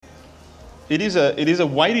it is a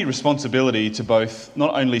weighty responsibility to both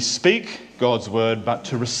not only speak God's word, but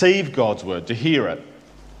to receive God's word, to hear it.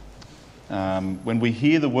 When we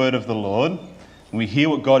hear the word of the Lord, when we hear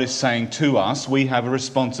what God is saying to us, we have a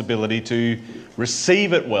responsibility to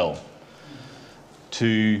receive it well,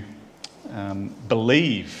 to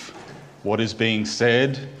believe what is being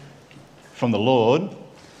said from the Lord,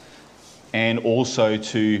 and also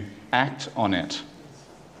to act on it.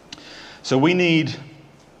 So we need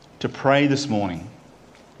to pray this morning,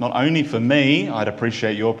 not only for me, I'd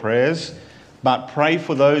appreciate your prayers, but pray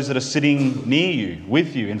for those that are sitting near you,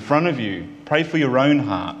 with you, in front of you. Pray for your own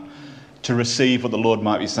heart to receive what the Lord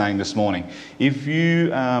might be saying this morning. If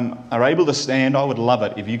you are able to stand, I would love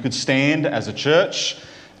it if you could stand as a church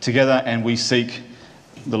together and we seek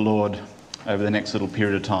the Lord over the next little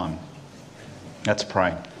period of time. Let's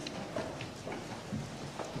pray.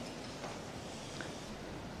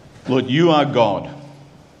 Lord, you are God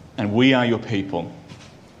and we are your people.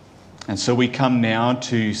 And so we come now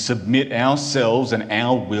to submit ourselves and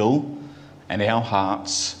our will and our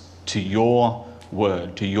hearts to your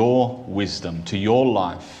word, to your wisdom, to your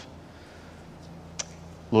life.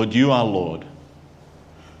 Lord, you are Lord.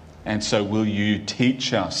 And so will you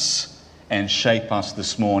teach us and shape us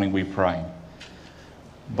this morning, we pray,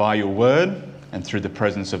 by your word and through the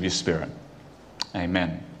presence of your Spirit.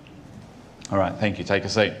 Amen. All right, thank you. Take a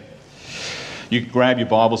seat. You can grab your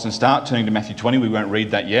Bibles and start turning to Matthew 20. We won't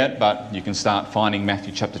read that yet, but you can start finding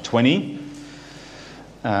Matthew chapter 20.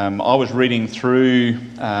 I was reading through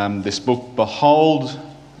this book, Behold,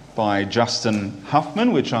 by Justin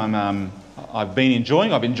Huffman, which I've been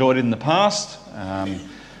enjoying. I've enjoyed it in the past.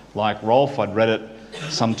 Like Rolf, I'd read it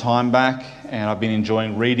some time back, and I've been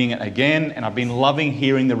enjoying reading it again, and I've been loving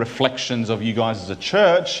hearing the reflections of you guys as a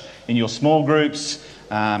church in your small groups,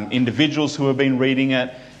 individuals who have been reading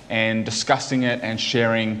it and discussing it and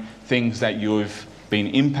sharing things that you've been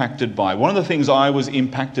impacted by. One of the things I was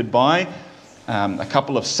impacted by, a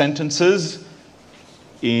couple of sentences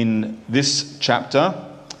in this chapter,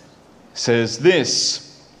 says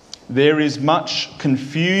this: there is much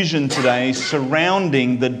confusion today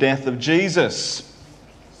surrounding the death of Jesus.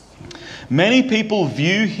 Many people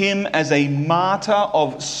view him as a martyr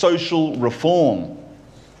of social reform,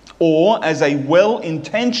 or as a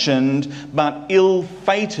well-intentioned but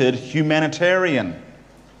ill-fated humanitarian,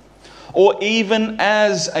 or even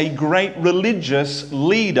as a great religious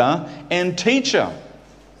leader and teacher.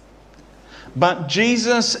 But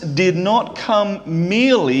Jesus did not come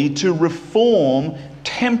merely to reform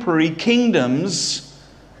temporary kingdoms,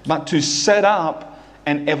 but to set up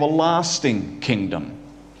an everlasting kingdom.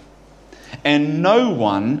 And no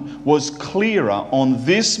one was clearer on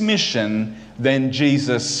this mission than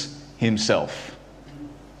Jesus himself.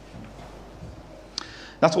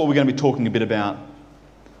 That's what we're going to be talking a bit about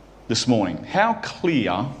this morning. How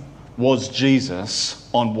clear was Jesus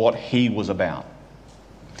on what he was about?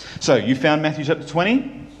 So you found Matthew chapter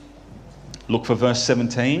 20. Look for verse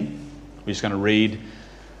 17. We're just going to read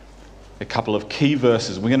a couple of key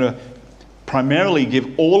verses. We're going to primarily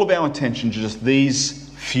give all of our attention to just these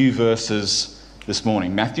few verses this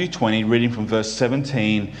morning. Matthew 20, reading from verse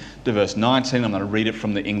 17 to verse 19. I'm going to read it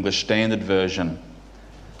from the English Standard Version.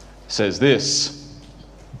 It says this: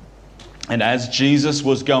 And as Jesus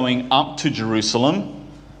was going up to Jerusalem,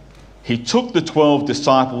 he took the 12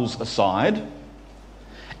 disciples aside,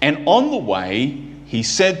 and on the way he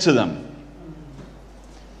said to them,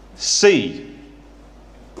 See,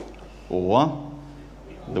 or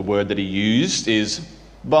the word that he used is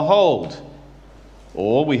behold,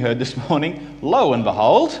 or we heard this morning, lo and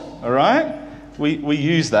behold, all right? We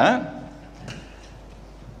use that.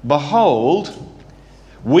 Behold,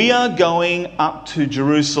 we are going up to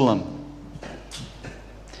Jerusalem,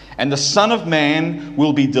 and the Son of Man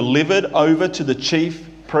will be delivered over to the chief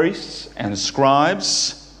priests and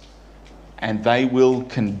scribes, and they will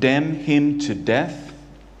condemn him to death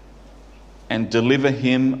and deliver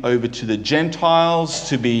him over to the Gentiles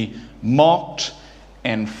to be mocked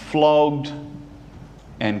and flogged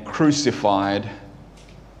and crucified,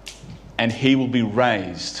 and he will be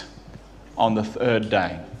raised on the third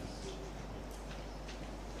day.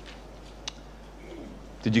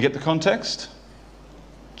 Did you get the context?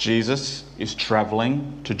 Jesus is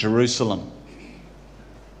travelling to Jerusalem.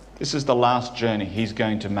 This is the last journey he's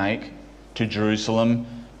going to make to Jerusalem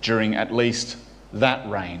during at least that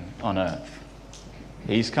reign on earth.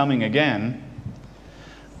 He's coming again,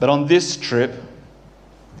 but on this trip,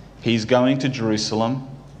 he's going to Jerusalem.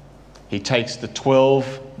 He takes the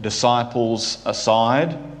 12 disciples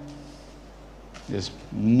aside. There's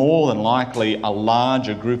more than likely a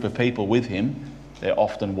larger group of people with him. There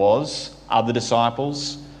often was other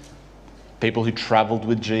disciples. people who traveled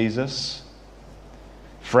with Jesus,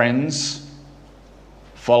 friends,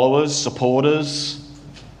 followers, supporters.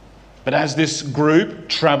 But as this group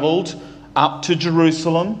traveled up to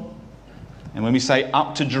Jerusalem, and when we say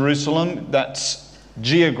up to Jerusalem, that's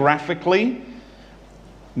geographically,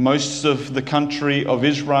 most of the country of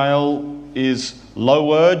Israel is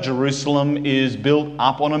lower. Jerusalem is built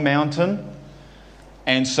up on a mountain.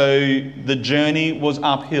 And so the journey was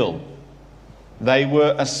uphill. They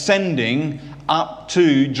were ascending up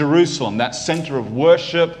to Jerusalem, that center of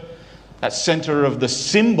worship, that center of the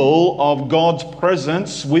symbol of God's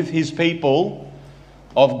presence with his people,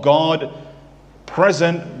 of God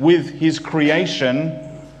present with his creation.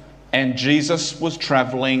 And Jesus was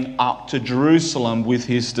traveling up to Jerusalem with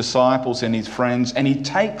his disciples and his friends. And he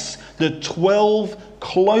takes the 12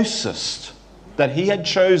 closest that he had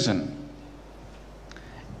chosen.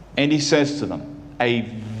 And he says to them a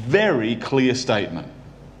very clear statement.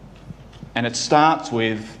 And it starts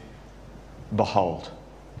with, behold,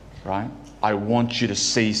 right? I want you to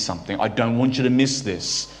see something. I don't want you to miss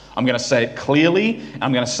this. I'm going to say it clearly.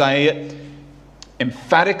 I'm going to say it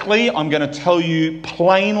emphatically. I'm going to tell you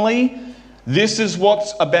plainly. This is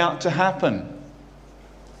what's about to happen.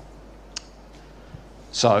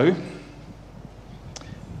 So,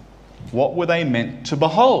 what were they meant to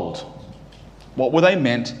behold? What were they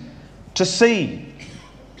meant to see?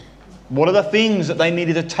 What are the things that they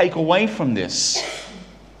needed to take away from this?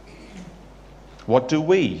 What do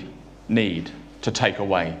we need to take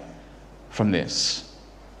away from this?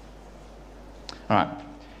 All right.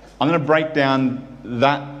 I'm going to break down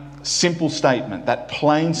that simple statement, that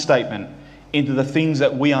plain statement, into the things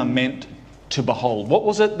that we are meant to behold. What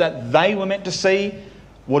was it that they were meant to see?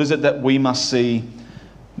 What is it that we must see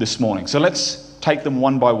this morning? So let's take them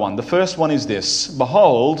one by one. The first one is this.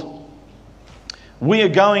 Behold, we are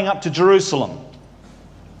going up to Jerusalem.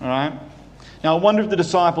 All right? Now, I wonder if the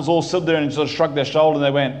disciples all stood there and sort of shrugged their shoulder and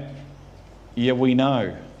they went, yeah, we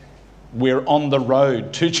know. We're on the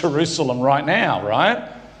road to Jerusalem right now,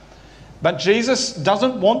 right? But Jesus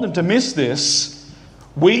doesn't want them to miss this.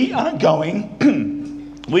 We are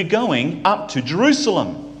going, we're going up to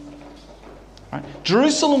Jerusalem. Right?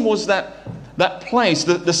 Jerusalem was that place,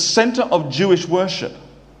 the center of Jewish worship.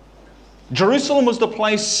 Jerusalem was the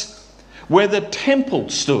place where the temple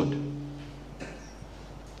stood.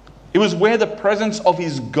 It was where the presence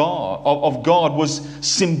of God was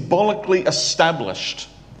symbolically established.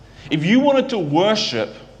 If you wanted to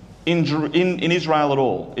worship in Israel at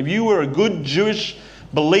all, if you were a good Jewish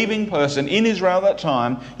believing person in Israel at that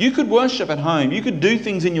time, you could worship at home. You could do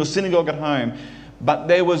things in your synagogue at home. But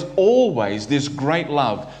there was always this great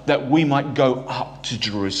love that we might go up to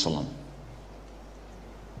Jerusalem.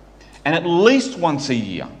 And at least once a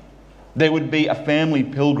year, there would be a family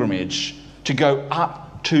pilgrimage to go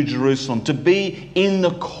up to Jerusalem, to be in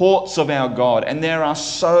the courts of our God. And there are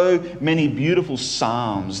so many beautiful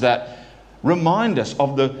psalms that remind us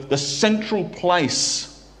of the central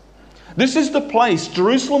place. This is the place,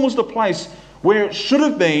 Jerusalem was the place where it should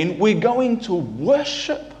have been. We're going to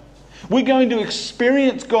worship. We're going to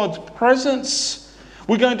experience God's presence.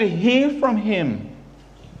 We're going to hear from him.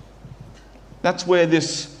 That's where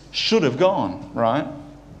this should have gone, right?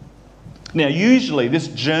 Now, usually this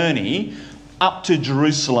journey up to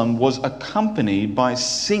Jerusalem was accompanied by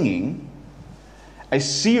singing a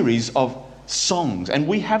series of songs, and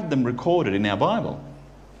we have them recorded in our Bible.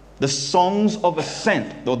 The songs of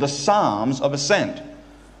ascent, or the Psalms of ascent.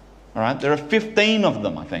 All right, there are 15 of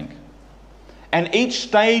them, I think. And each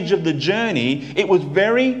stage of the journey, it was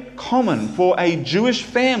very common for a Jewish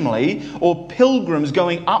family or pilgrims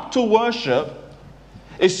going up to worship,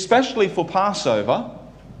 especially for Passover.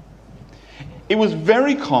 It was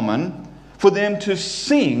very common for them to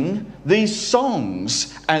sing these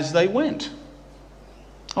songs as they went.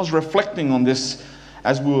 I was reflecting on this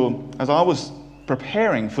as I was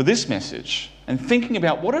preparing for this message and thinking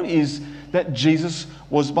about what it is that Jesus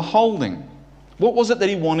was beholding. What was it that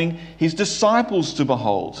he wanted his disciples to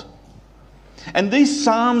behold? And these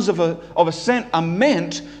Psalms of Ascent are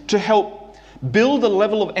meant to help build a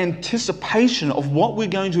level of anticipation of what we're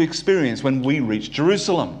going to experience when we reach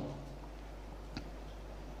Jerusalem.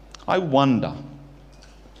 I wonder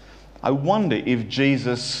if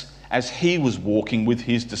Jesus, as he was walking with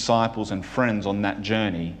his disciples and friends on that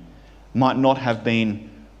journey, might not have been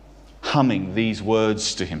humming these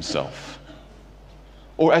words to himself.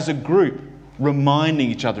 Or as a group, reminding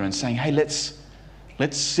each other and saying, hey, let's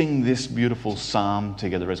sing this beautiful psalm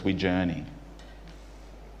together as we journey.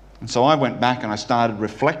 And so I went back and I started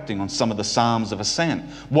reflecting on some of the Psalms of Ascent.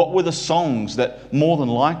 What were the songs that more than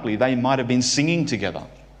likely they might have been singing together?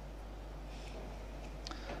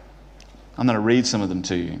 I'm going to read some of them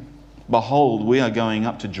to you. Behold, we are going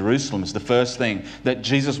up to Jerusalem is the first thing that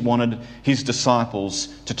Jesus wanted his disciples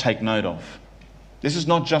to take note of. This is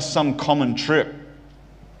not just some common trip.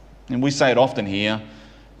 And we say it often here,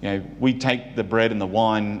 we take the bread and the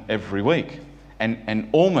wine every week. And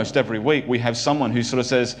almost every week we have someone who sort of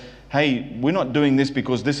says, hey, we're not doing this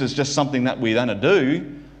because this is just something that we're going to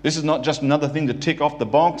do. This is not just another thing to tick off the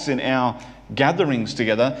box in our gatherings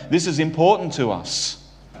together. This is important to us.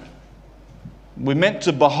 We're meant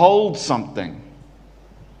to behold something,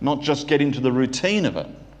 not just get into the routine of it.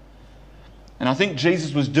 And I think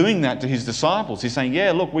Jesus was doing that to his disciples. He's saying,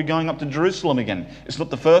 yeah, look, we're going up to Jerusalem again. It's not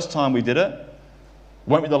the first time we did it.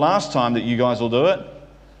 Won't be the last time that you guys will do it.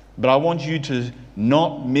 But I want you to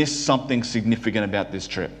not miss something significant about this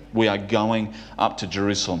trip. We are going up to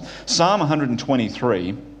Jerusalem. Psalm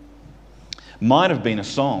 123 might have been a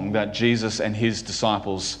song that Jesus and his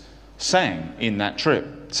disciples sang in that trip.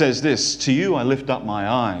 It says this, "To you I lift up my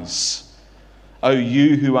eyes, O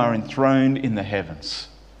you who are enthroned in the heavens.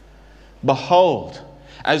 Behold,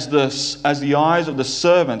 as the eyes of the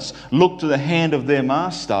servants look to the hand of their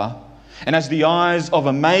master, and as the eyes of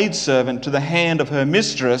a maidservant to the hand of her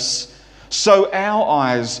mistress, so our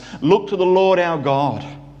eyes look to the Lord our God,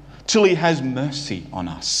 till he has mercy on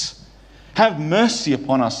us. Have mercy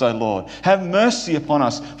upon us, O Lord. Have mercy upon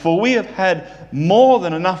us, for we have had more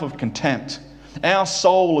than enough of contempt. Our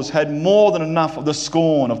soul has had more than enough of the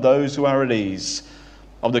scorn of those who are at ease,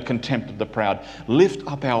 of the contempt of the proud. Lift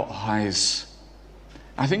up our eyes."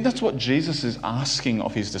 I think that's what Jesus is asking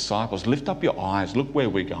of his disciples. Lift up your eyes. Look where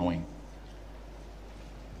we're going.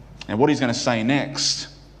 And what he's going to say next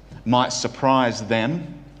might surprise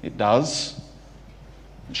them. It does.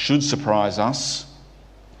 It should surprise us.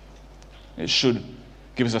 It should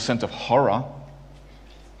give us a sense of horror.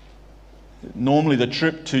 Normally the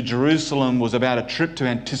trip to Jerusalem was about a trip to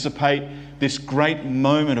anticipate this great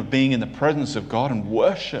moment of being in the presence of God and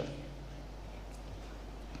worship.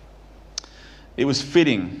 It was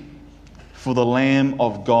fitting for the Lamb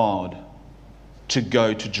of God to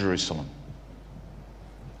go to Jerusalem.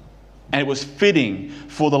 And it was fitting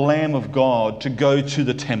for the Lamb of God to go to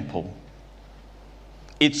the temple.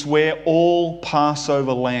 It's where all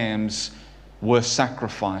Passover lambs were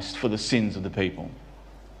sacrificed for the sins of the people.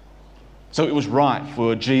 So it was right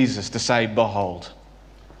for Jesus to say, behold,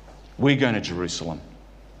 we're going to Jerusalem.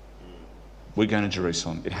 We're going to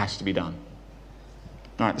Jerusalem. It has to be done.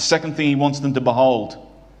 All right, the second thing he wants them to behold.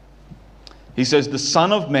 He says, the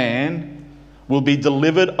Son of Man will be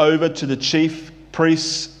delivered over to the chief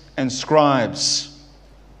priests and scribes.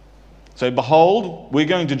 So behold, we're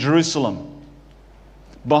going to Jerusalem.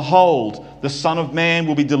 Behold, the Son of Man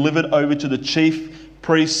will be delivered over to the chief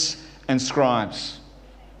priests and scribes.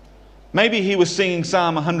 Maybe he was singing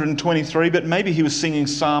Psalm 123, but maybe he was singing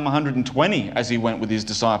Psalm 120 as he went with his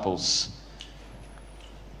disciples.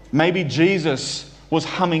 Maybe Jesus was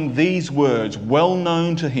humming these words, well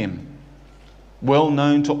known to him, well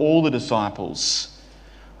known to all the disciples.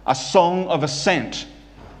 A song of ascent.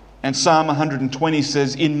 And Psalm 120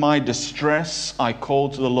 says, "In my distress I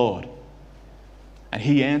called to the Lord, and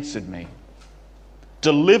he answered me.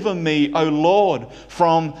 Deliver me, O Lord,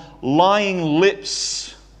 from lying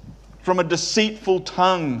lips, from a deceitful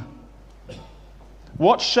tongue.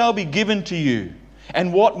 What shall be given to you,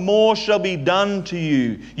 and what more shall be done to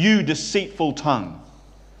you, you deceitful tongue?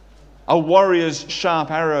 A warrior's sharp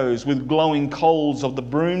arrows with glowing coals of the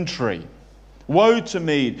broom tree. Woe to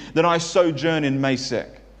me that I sojourn in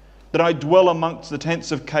Mesech, that I dwell amongst the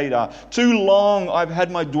tents of Kedar. Too long I've had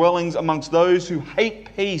my dwellings amongst those who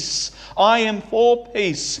hate peace. I am for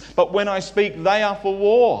peace, but when I speak, they are for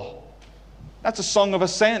war." That's a song of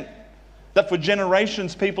ascent that for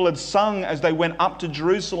generations people had sung as they went up to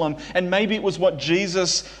Jerusalem. And maybe it was what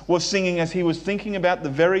Jesus was singing as he was thinking about the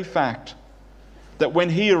very fact that when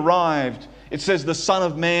he arrived, it says the Son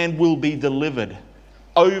of Man will be delivered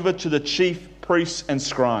over to the chief priests and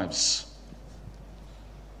scribes.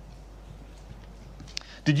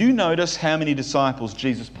 Did you notice how many disciples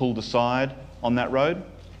Jesus pulled aside on that road?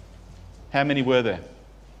 How many were there?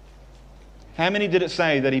 How many did it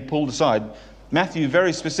say that he pulled aside? Matthew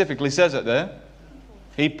very specifically says it there.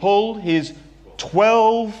 He pulled his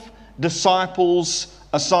 12 disciples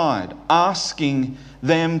aside, asking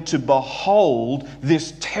them to behold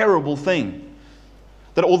this terrible thing.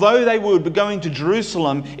 That although they were going to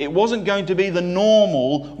Jerusalem, it wasn't going to be the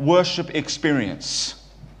normal worship experience.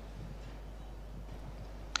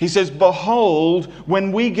 He says, behold,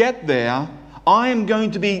 when we get there, I am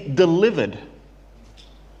going to be delivered.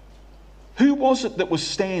 Who was it that was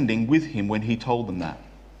standing with him when he told them that?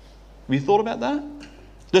 Have you thought about that?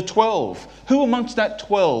 The 12. Who amongst that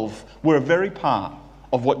 12 were a very part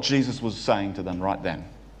of what Jesus was saying to them right then?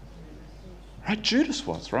 Right? Judas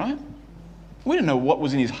was, right? We don't know what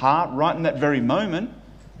was in his heart right in that very moment.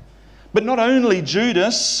 But not only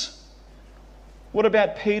Judas, what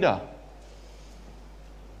about Peter?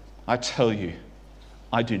 I tell you,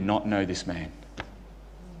 I do not know this man.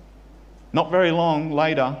 Not very long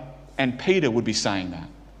later, and Peter would be saying that.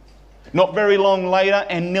 Not very long later,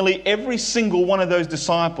 and nearly every single one of those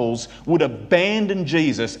disciples would abandon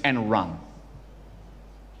Jesus and run,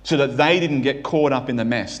 so that they didn't get caught up in the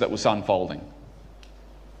mess that was unfolding.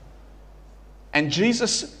 And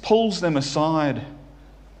Jesus pulls them aside,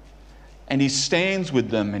 and he stands with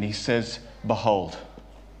them and he says, "Behold,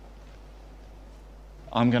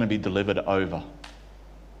 I'm going to be delivered over."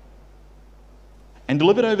 And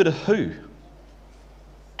delivered over to who?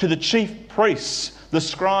 To the chief priests, the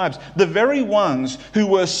scribes, the very ones who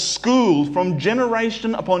were schooled from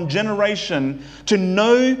generation upon generation to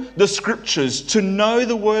know the scriptures, to know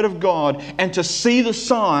the word of God, and to see the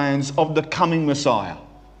signs of the coming Messiah.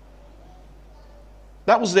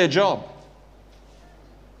 That was their job.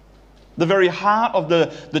 The very heart of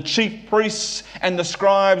the chief priests and the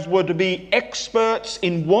scribes were to be experts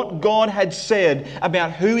in what God had said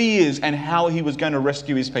about who He is and how He was going to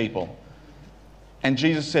rescue His people. And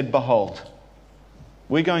Jesus said, "Behold,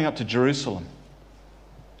 we're going up to Jerusalem.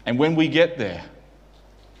 And when we get there,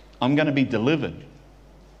 I'm going to be delivered.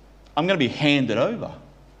 I'm going to be handed over.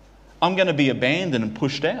 I'm going to be abandoned and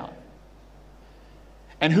pushed out.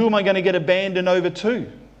 And who am I going to get abandoned over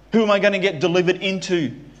to? Who am I going to get delivered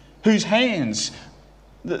into? Whose hands?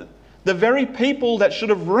 The very people that should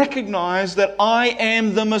have recognized that I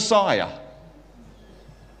am the Messiah.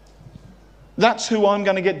 That's who I'm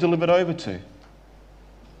going to get delivered over to."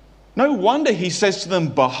 No wonder He says to them,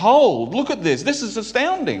 "Behold, look at this. This is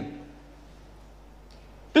astounding.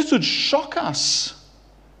 This would shock us."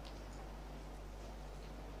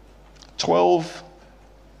 12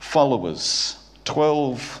 followers,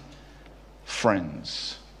 12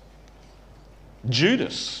 friends.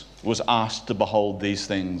 Judas was asked to behold these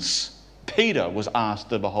things. Peter was asked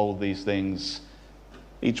to behold these things.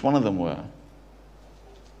 Each one of them were.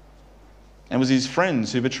 And it was his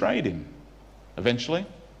friends who betrayed him, eventually.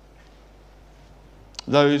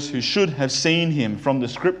 Those who should have seen him from the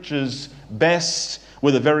scriptures best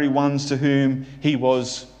were the very ones to whom he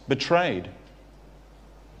was betrayed.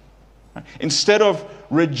 Instead of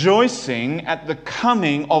rejoicing at the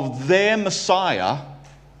coming of their Messiah,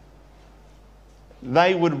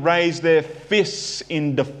 they would raise their fists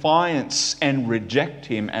in defiance and reject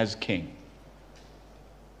him as king.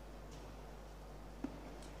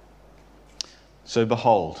 So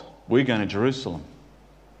behold, we're going to Jerusalem.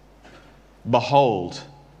 Behold,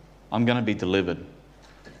 I'm going to be delivered.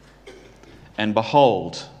 And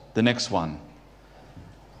behold, the next one.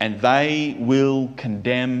 And they will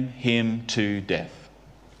condemn him to death.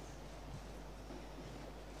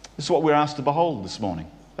 This is what we're asked to behold this morning.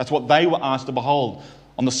 That's what they were asked to behold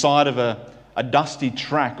on the side of a dusty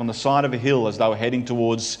track, on the side of a hill as they were heading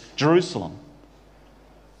towards Jerusalem.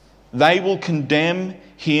 They will condemn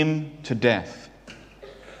him to death.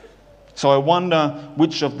 So I wonder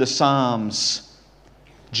which of the Psalms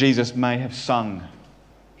Jesus may have sung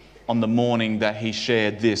on the morning that he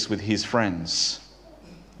shared this with his friends.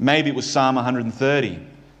 Maybe it was Psalm 130.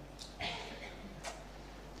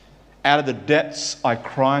 Out of the depths I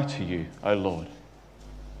cry to you, O Lord.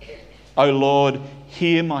 O Lord,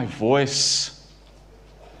 hear my voice.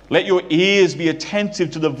 Let your ears be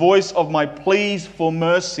attentive to the voice of my pleas for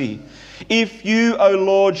mercy. If you, O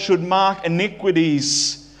Lord, should mark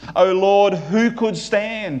iniquities, O Lord, who could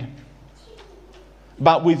stand?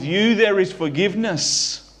 But with you there is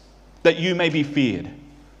forgiveness, that you may be feared.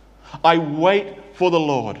 I wait for the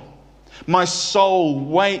Lord. My soul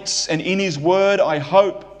waits, and in his word I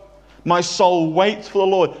hope. My soul waits for the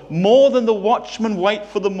Lord, more than the watchmen wait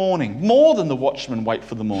for the morning. More than the watchmen wait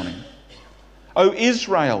for the morning. O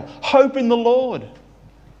Israel, hope in the Lord.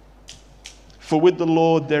 For with the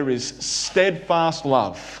Lord there is steadfast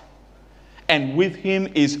love, and with him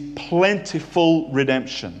is plentiful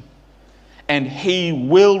redemption. And he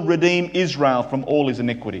will redeem Israel from all his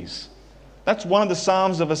iniquities. That's one of the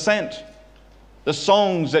Psalms of Ascent. The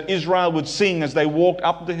songs that Israel would sing as they walked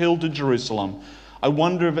up the hill to Jerusalem. I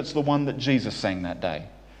wonder if it's the one that Jesus sang that day.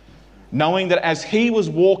 Knowing that as he was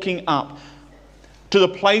walking up to the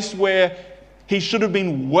place where he should have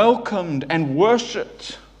been welcomed and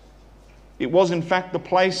worshipped, it was in fact the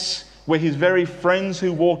place where his very friends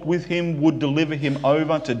who walked with him would deliver him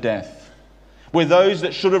over to death. Where those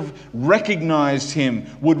that should have recognized him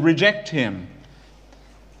would reject him.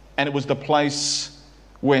 And it was the place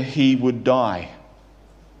where he would die,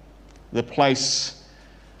 the place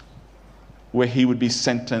where he would be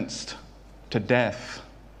sentenced to death.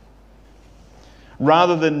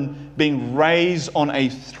 Rather than being raised on a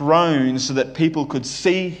throne so that people could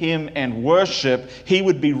see him and worship, he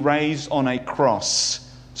would be raised on a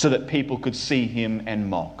cross so that people could see him and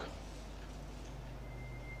mock.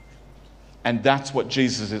 And that's what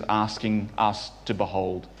Jesus is asking us to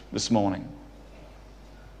behold this morning.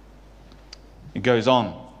 It goes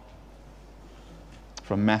on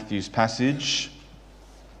from Matthew's passage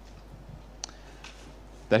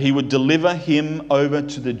that he would deliver him over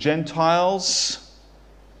to the Gentiles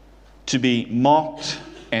to be mocked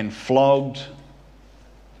and flogged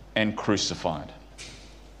and crucified.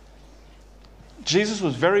 Jesus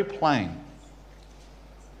was very plain.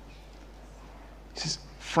 He says,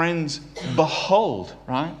 friends, behold,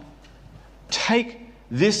 right? Take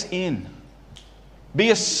this in. Be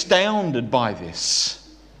astounded by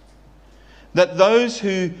this. That those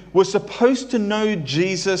who were supposed to know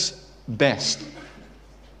Jesus best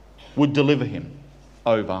would deliver him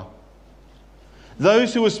over.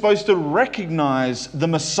 Those who were supposed to recognize the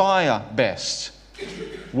Messiah best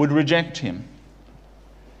would reject him.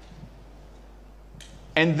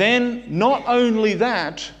 And then, not only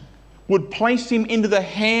that, would place him into the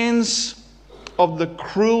hands of the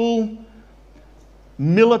cruel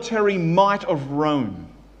military might of Rome,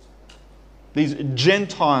 these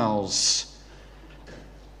Gentiles,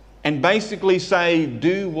 and basically say,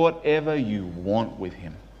 do whatever you want with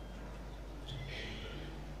him.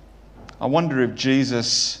 I wonder if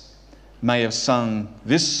Jesus may have sung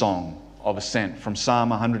this song of ascent from Psalm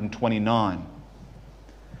 129.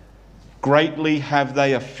 Greatly have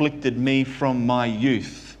they afflicted me from my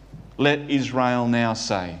youth. Let Israel now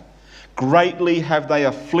say, greatly have they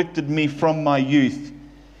afflicted me from my youth,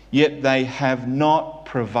 yet they have not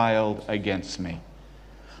prevailed against me.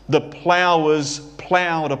 The ploughers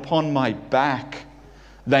ploughed upon my back.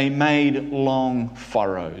 They made long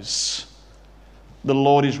furrows. The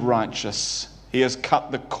Lord is righteous. He has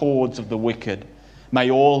cut the cords of the wicked.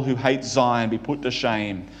 May all who hate Zion be put to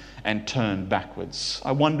shame and turn backwards.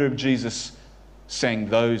 I wonder if Jesus sang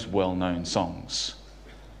those well-known songs.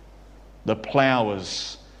 The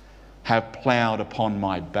ploughers have ploughed upon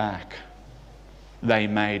my back. They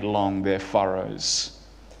made long their furrows.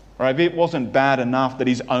 Right? If it wasn't bad enough that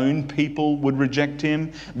his own people would reject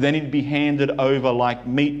him, then he'd be handed over like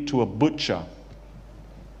meat to a butcher,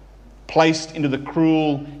 placed into the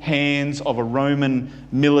cruel hands of a Roman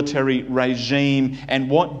military regime. And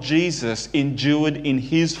what Jesus endured in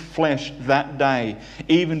his flesh that day,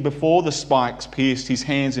 even before the spikes pierced his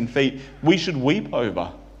hands and feet, we should weep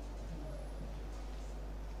over.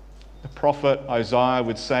 The prophet Isaiah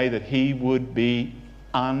would say that he would be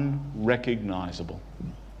unrecognizable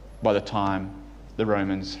by the time the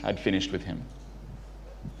Romans had finished with him.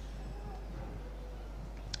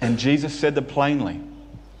 And Jesus said that plainly.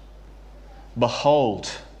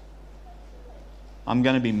 Behold, I'm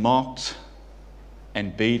going to be mocked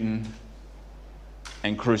and beaten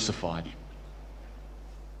and crucified.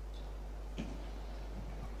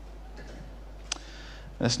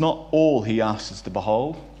 That's not all he asks us to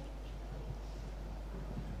behold.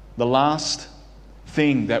 The last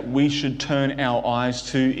thing that we should turn our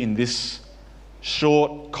eyes to in this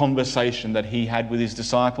short conversation that he had with his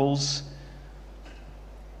disciples,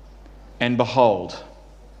 and behold,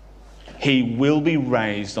 he will be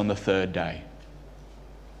raised on the third day.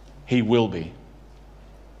 He will be.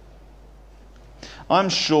 I'm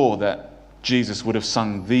sure that Jesus would have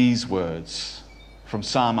sung these words from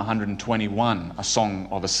Psalm 121, a song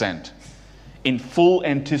of ascent, in full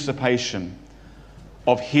anticipation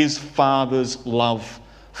of his Father's love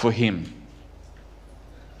for him.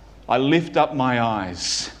 I lift up my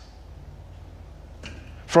eyes.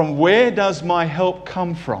 From where does my help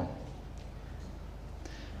come from?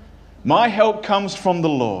 My help comes from the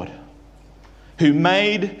Lord, who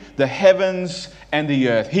made the heavens and the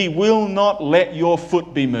earth. He will not let your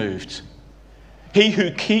foot be moved. He who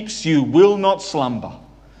keeps you will not slumber.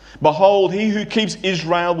 Behold, he who keeps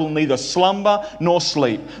Israel will neither slumber nor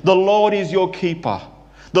sleep. The Lord is your keeper.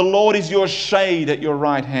 The Lord is your shade at your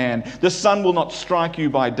right hand. The sun will not strike you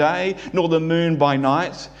by day, nor the moon by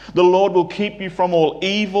night. The Lord will keep you from all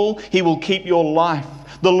evil. He will keep your life.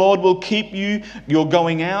 The Lord will keep you, your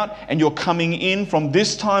going out and your coming in from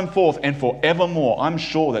this time forth and forevermore. I'm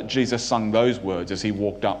sure that Jesus sung those words as he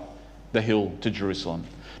walked up the hill to Jerusalem,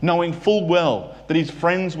 knowing full well that his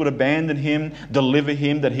friends would abandon him, deliver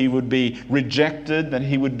him, that he would be rejected, that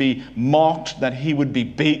he would be mocked, that he would be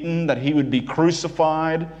beaten, that he would be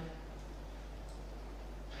crucified.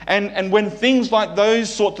 And when things like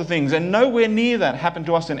those sorts of things, and nowhere near that, happen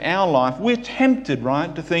to us in our life, we're tempted,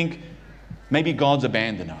 right, to think, maybe God's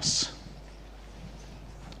abandoned us.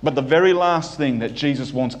 But the very last thing that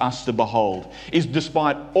Jesus wants us to behold is,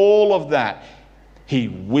 despite all of that, He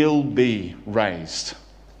will be raised.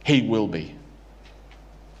 He will be.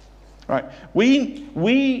 Right?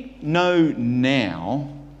 We know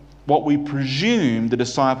now what we presume the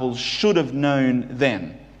disciples should have known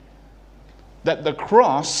then. That the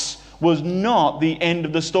cross was not the end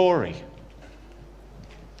of the story.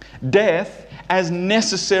 Death, as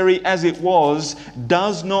necessary as it was,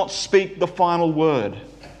 does not speak the final word.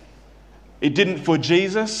 It didn't for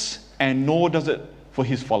Jesus, and nor does it for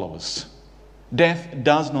His followers. Death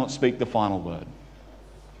does not speak the final word.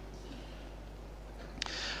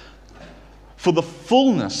 For the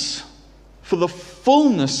fullness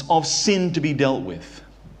of sin to be dealt with,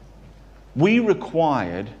 we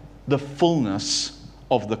required the fullness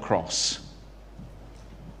of the cross.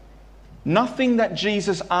 Nothing that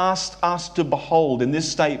Jesus asked us to behold in this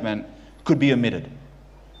statement could be omitted.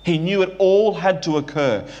 He knew it all had to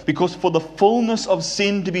occur, because for the fullness of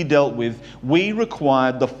sin to be dealt with, we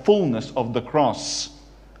required the fullness of the cross.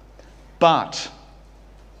 But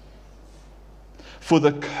for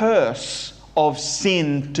the curse of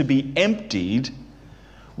sin to be emptied,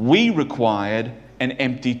 we required an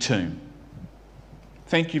empty tomb.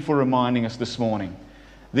 Thank you for reminding us this morning.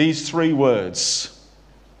 These three words,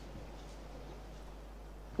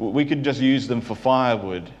 we could just use them for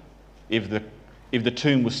firewood if the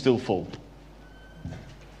tomb was still full.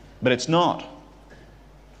 But it's not.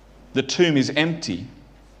 The tomb is empty.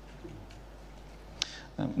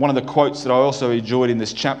 One of the quotes that I also enjoyed in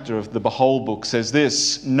this chapter of the Behold book says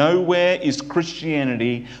this: "Nowhere is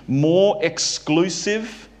Christianity more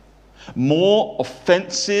exclusive, more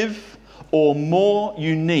offensive, or more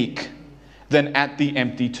unique than at the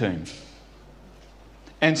empty tomb."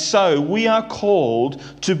 And so we are called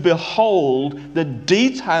to behold the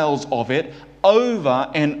details of it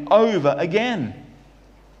over and over again.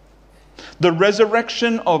 The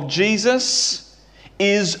resurrection of Jesus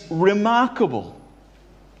is remarkable.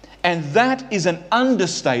 And that is an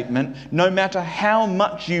understatement, no matter how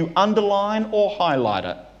much you underline or highlight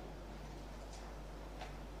it.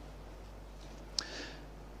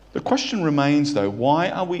 The question remains, though, why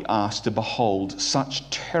are we asked to behold such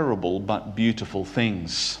terrible but beautiful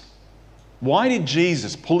things? Why did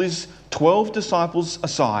Jesus pull His 12 disciples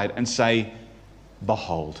aside and say,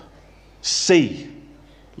 "Behold, see,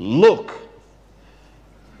 look,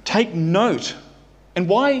 take note"? And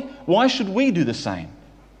why should we do the same?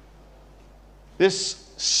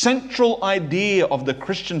 This central idea of the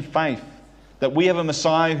Christian faith, that we have a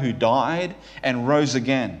Messiah who died and rose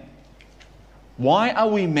again. Why are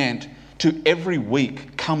we meant to every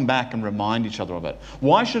week come back and remind each other of it?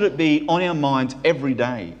 Why should it be on our minds every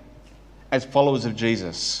day as followers of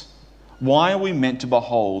Jesus? Why are we meant to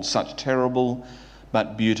behold such terrible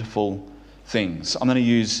but beautiful things? I'm going to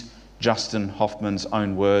use Justin Hoffman's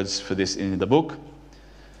own words for this in the book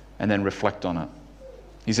and then reflect on it.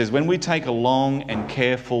 He says, when we take a long and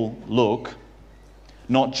careful look,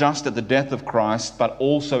 not just at the death of Christ, but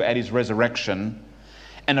also at His resurrection,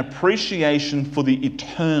 an appreciation for the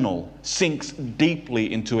eternal sinks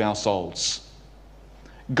deeply into our souls.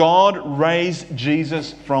 God raised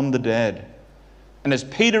Jesus from the dead. And as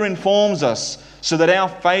Peter informs us, so that our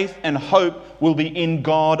faith and hope will be in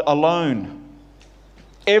God alone.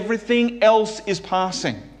 Everything else is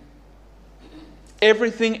passing.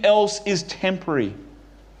 Everything else is temporary.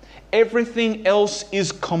 Everything else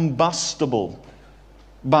is combustible.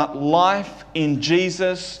 But life in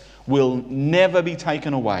Jesus will never be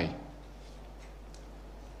taken away.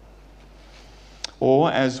 Or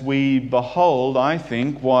as we behold, I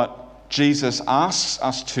think, what Jesus asks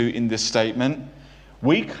us to in this statement,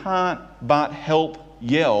 we can't but help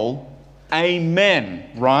yell, "Amen,"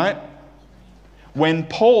 right? When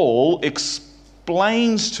Paul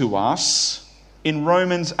explains to us in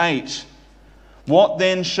Romans 8, what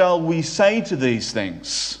then shall we say to these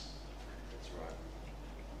things?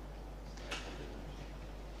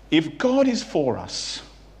 If God is for us,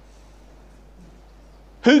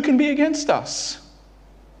 who can be against us?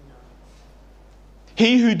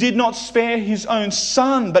 He who did not spare His own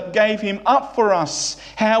Son, but gave Him up for us,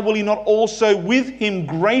 how will He not also with Him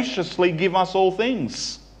graciously give us all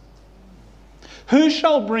things? Who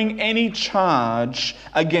shall bring any charge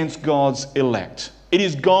against God's elect? It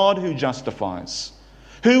is God who justifies.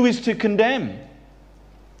 Who is to condemn?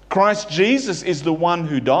 Christ Jesus is the one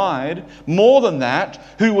who died. More than that,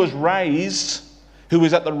 who was raised, who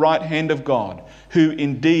is at the right hand of God, who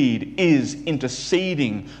indeed is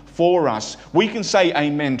interceding for us. We can say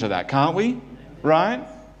amen to that, can't we? Right?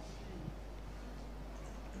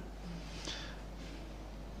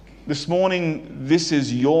 This morning, this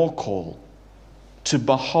is your call to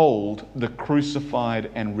behold the crucified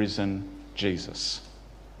and risen Jesus.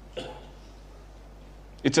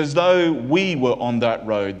 It's as though we were on that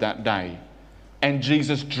road that day and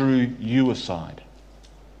Jesus drew you aside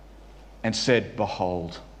and said,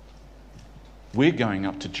 behold, we're going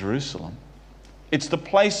up to Jerusalem. It's the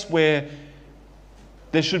place where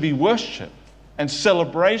there should be worship and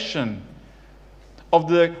celebration of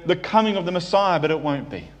the coming of the Messiah, but it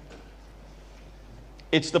won't be.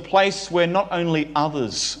 It's the place where not only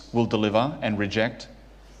others will deliver and reject,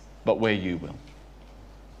 but where you will.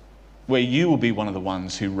 Where you will be one of the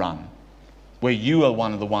ones who run. Where you are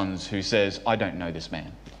one of the ones who says, I don't know this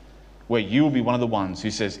man. Where you will be one of the ones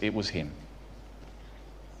who says, it was him.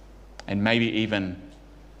 And maybe even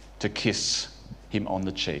to kiss him on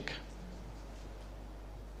the cheek.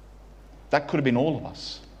 That could have been all of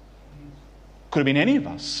us. Could have been any of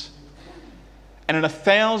us. And in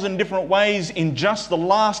 1,000 different ways in just the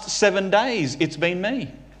last 7 days, it's been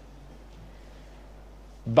me.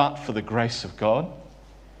 But for the grace of God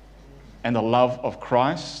and the love of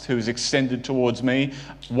Christ who is extended towards me,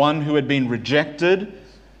 one who had been rejected,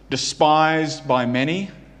 despised by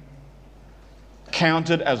many,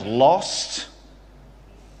 counted as lost,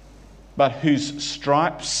 but whose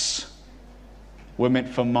stripes were meant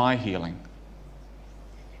for my healing,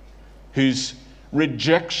 whose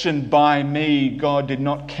rejection by me God did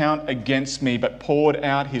not count against me, but poured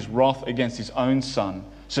out his wrath against his own Son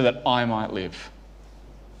so that I might live.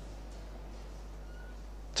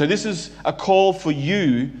 So this is a call for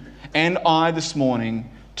you and I this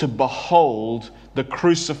morning to behold the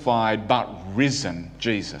crucified but risen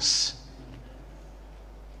Jesus.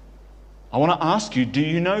 I want to ask you, do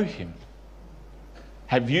you know him?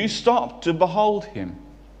 Have you stopped to behold him?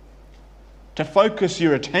 To focus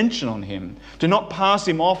your attention on him? To not pass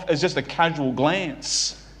him off as just a casual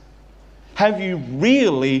glance? Have you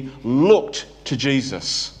really looked to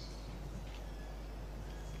Jesus?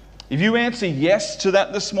 If you answer yes to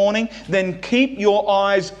that this morning, then keep your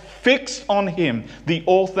eyes fixed on him, the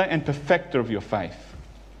author and perfecter of your faith.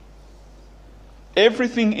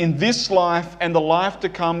 Everything in this life and the life to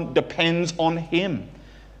come depends on him.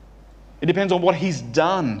 It depends on what he's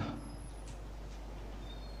done.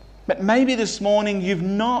 But maybe this morning you've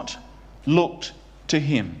not looked to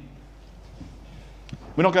him.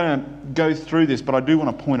 We're not going to go through this, but I do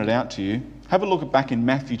want to point it out to you. Have a look back in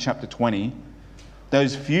Matthew chapter 20.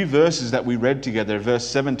 Those few verses that we read together, verse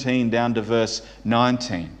 17 down to verse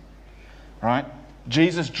 19. Right?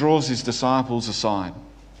 Jesus draws his disciples aside.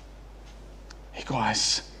 Hey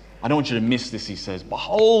guys, I don't want you to miss this, he says.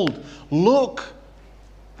 Behold, look.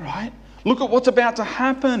 Right? Look at what's about to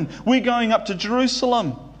happen. We're going up to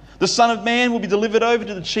Jerusalem. The Son of Man will be delivered over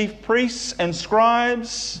to the chief priests and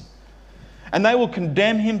scribes, and they will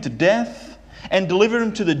condemn him to death and deliver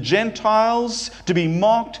him to the Gentiles to be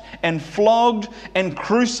mocked and flogged and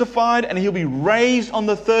crucified, and he'll be raised on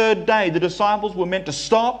the third day. The disciples were meant to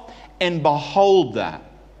stop and behold that.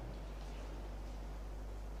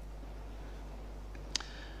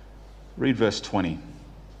 Read verse 20.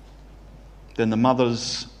 Then the mother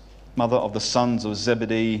of the sons of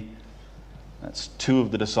Zebedee, that's two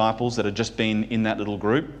of the disciples that had just been in that little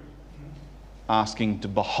group, asking to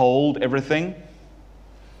behold everything.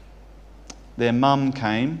 Their mum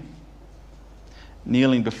came.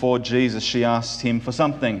 Kneeling before Jesus, she asked him for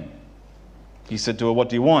something. He said to her, "What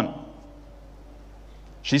do you want?"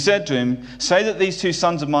 She said to him, "Say that these two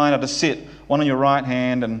sons of mine are to sit, one on your right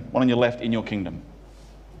hand and one on your left in your kingdom."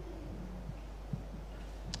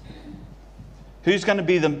 Who's going to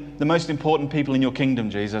be the most important people in your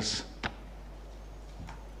kingdom, Jesus?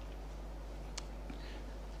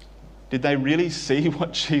 Did they really see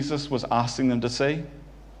what Jesus was asking them to see?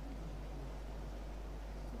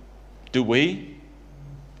 Do we?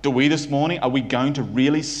 Do we this morning? Are we going to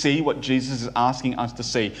really see what Jesus is asking us to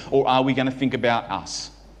see? Or are we going to think about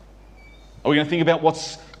us? Are we going to think about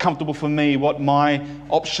what's comfortable for me, what my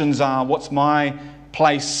options are, what's my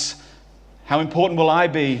place, how important will I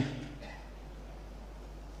be?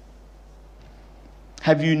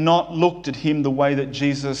 Have you not looked at him the way that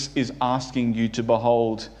Jesus is asking you to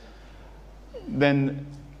behold? Then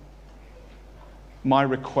my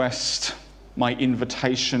request, my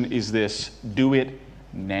invitation is this: do it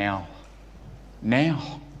now.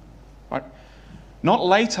 Now. Right? Not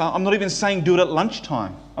later. I'm not even saying do it at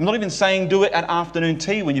lunchtime. I'm not even saying do it at afternoon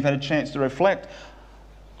tea when you've had a chance to reflect.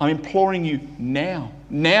 I'm imploring you now.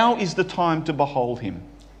 Now is the time to behold him.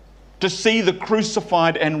 To see the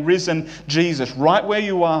crucified and risen Jesus right where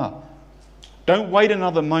you are. Don't wait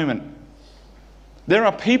another moment. There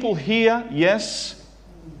are people here, yes,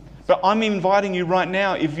 but I'm inviting you right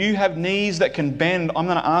now. If you have knees that can bend, I'm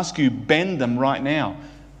going to ask you, bend them right now.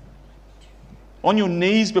 On your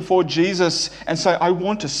knees before Jesus and say, I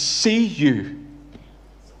want to see you.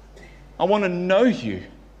 I want to know you.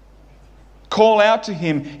 Call out to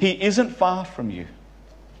him. He isn't far from you.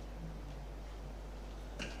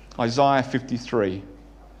 Isaiah 53.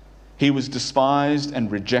 He was despised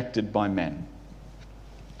and rejected by men.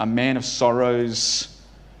 A man of sorrows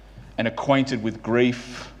and acquainted with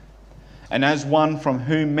grief. And as one from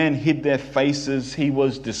whom men hid their faces, he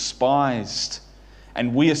was despised,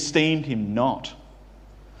 and we esteemed him not.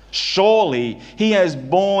 Surely he has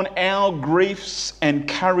borne our griefs and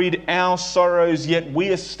carried our sorrows, yet we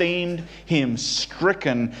esteemed him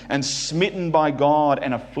stricken and smitten by God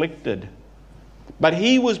and afflicted. But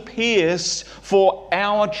he was pierced for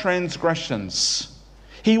our transgressions.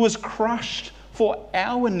 He was crushed for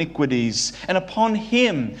our iniquities, and upon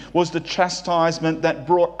him was the chastisement that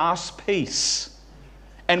brought us peace.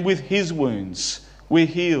 And with his wounds we're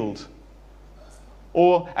healed.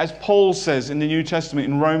 Or as Paul says in the New Testament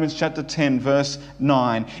in Romans chapter 10 verse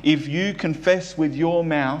 9, if you confess with your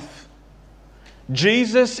mouth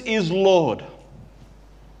Jesus is Lord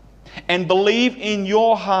and believe in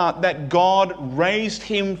your heart that God raised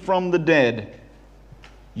him from the dead,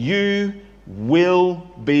 you will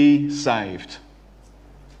be saved.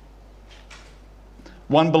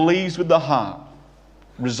 One believes with the heart,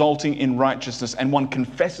 resulting in righteousness, and one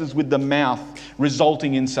confesses with the mouth,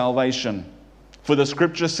 resulting in salvation. For the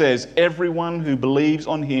scripture says, everyone who believes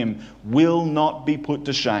on him will not be put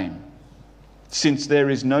to shame, since there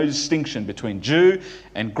is no distinction between Jew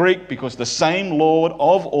and Greek, because the same Lord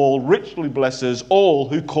of all richly blesses all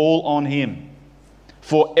who call on him.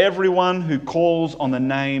 For everyone who calls on the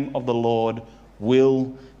name of the Lord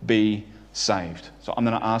will be saved. So I'm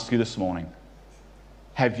going to ask you this morning,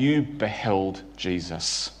 have you beheld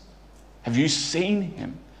Jesus? Have you seen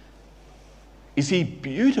him? Is he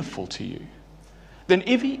beautiful to you? Then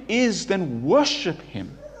if he is, then worship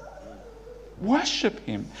him. Worship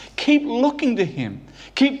him. Keep looking to him.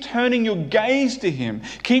 Keep turning your gaze to him.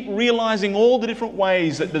 Keep realizing all the different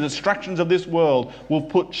ways that the distractions of this world will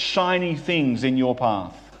put shiny things in your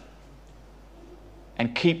path.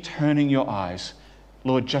 And keep turning your eyes.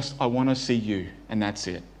 Lord, I want to see you, and that's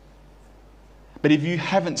it. But if you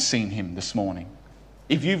haven't seen him this morning,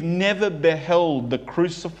 if you've never beheld the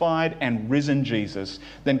crucified and risen Jesus,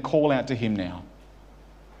 then call out to him now.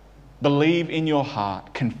 Believe in your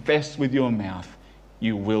heart, confess with your mouth,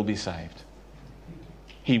 you will be saved.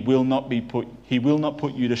 He will not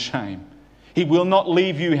put you to shame. He will not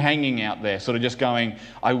leave you hanging out there, sort of just going,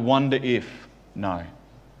 I wonder if. No.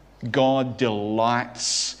 God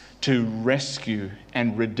delights to rescue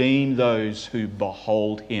and redeem those who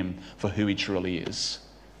behold him for who he truly is.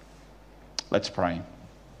 Let's pray.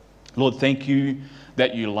 Lord, thank you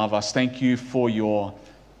that you love us. Thank you for your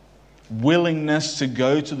willingness to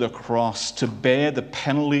go to the cross, to bear the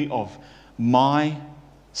penalty of my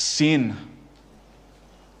sin,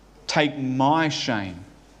 take my shame,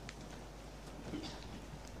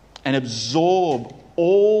 and absorb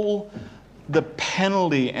all the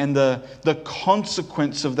penalty and the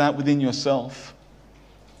consequence of that within yourself.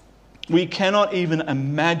 We cannot even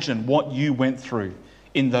imagine what you went through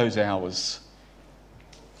in those hours.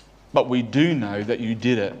 But we do know that you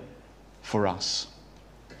did it for us.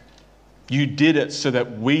 You did it so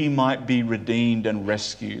that we might be redeemed and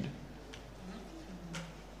rescued.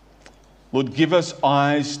 Lord, give us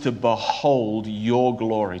eyes to behold your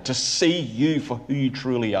glory, to see you for who you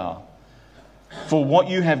truly are, for what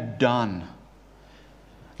you have done,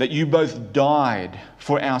 that you both died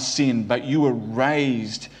for our sin, but you were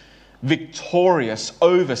raised victorious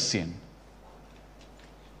over sin,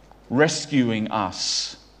 rescuing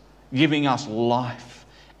us, giving us life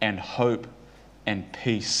and hope and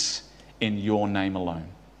peace in your name alone.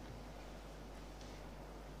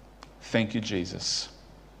 Thank you, Jesus.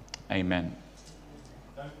 Amen.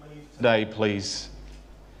 Today, please,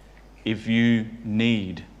 if you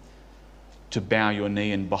need to bow your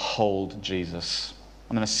knee and behold Jesus,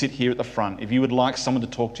 I'm going to sit here at the front. If you would like someone to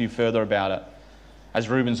talk to you further about it, as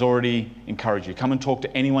Ruben's already encouraged you, come and talk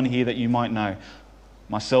to anyone here that you might know,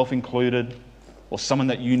 myself included, or someone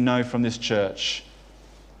that you know from this church,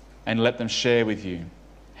 and let them share with you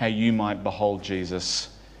how you might behold Jesus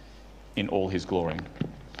in all his glory.